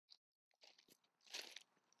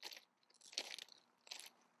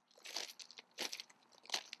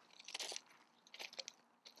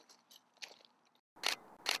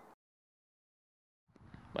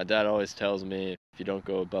My dad always tells me if you don't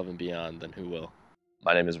go above and beyond, then who will?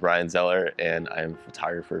 My name is Ryan Zeller, and I am a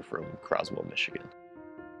photographer from Croswell, Michigan.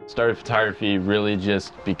 Started photography really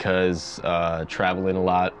just because traveling a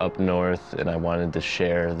lot up north, and I wanted to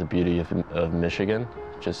share the beauty of Michigan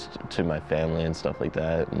just to my family and stuff like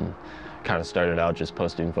that, and kind of started out just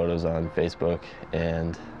posting photos on Facebook,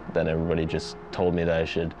 and then everybody just told me that I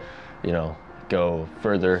should, go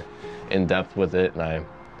further in depth with it, and I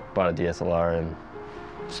bought a DSLR and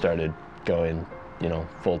started going,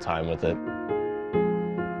 full time with it.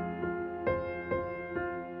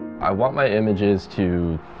 I want my images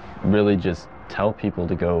to really just tell people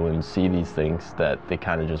to go and see these things that they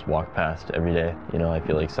kind of just walk past every day. I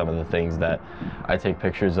feel like some of the things that I take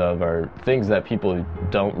pictures of are things that people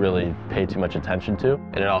don't really pay too much attention to,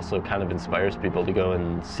 and it also kind of inspires people to go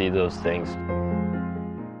and see those things.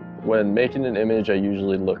 When making an image, I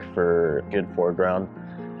usually look for good foreground,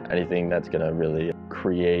 anything that's going to really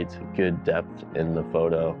create good depth in the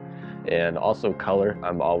photo, and also color.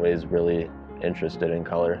 I'm always really interested in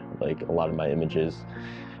color. Like, a lot of my images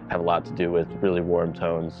have a lot to do with really warm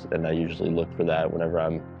tones, and I usually look for that whenever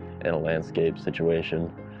I'm in a landscape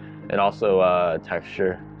situation. And also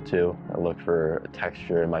texture too. I look for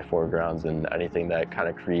texture in my foregrounds and anything that kind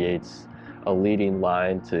of creates a leading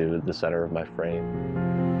line to the center of my frame.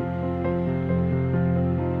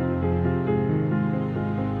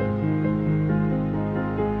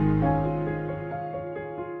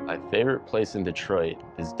 My favorite place in Detroit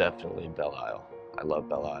is definitely Belle Isle. I love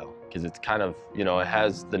Belle Isle because it's kind of, it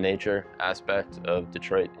has the nature aspect of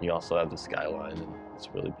Detroit, and you also have the skyline, and it's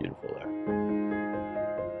really beautiful there.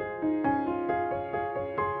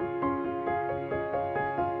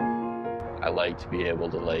 I like to be able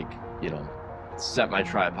to set my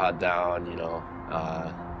tripod down,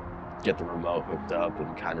 get the remote hooked up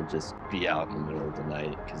and kind of just be out in the middle of the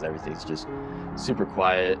night because everything's just super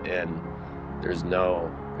quiet and there's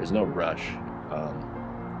no rush,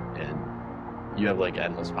 and you have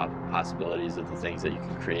endless possibilities of the things that you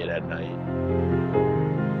can create at night.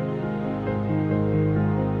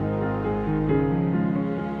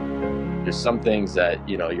 There's some things that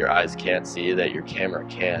your eyes can't see that your camera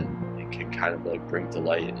can. It can kind of bring to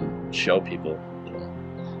light and show people.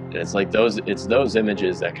 And it's those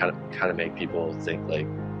images that kind of make people think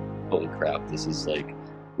holy crap, this is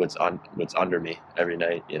what's under me every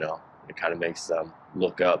night. It kind of makes them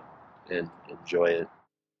look up and enjoy it.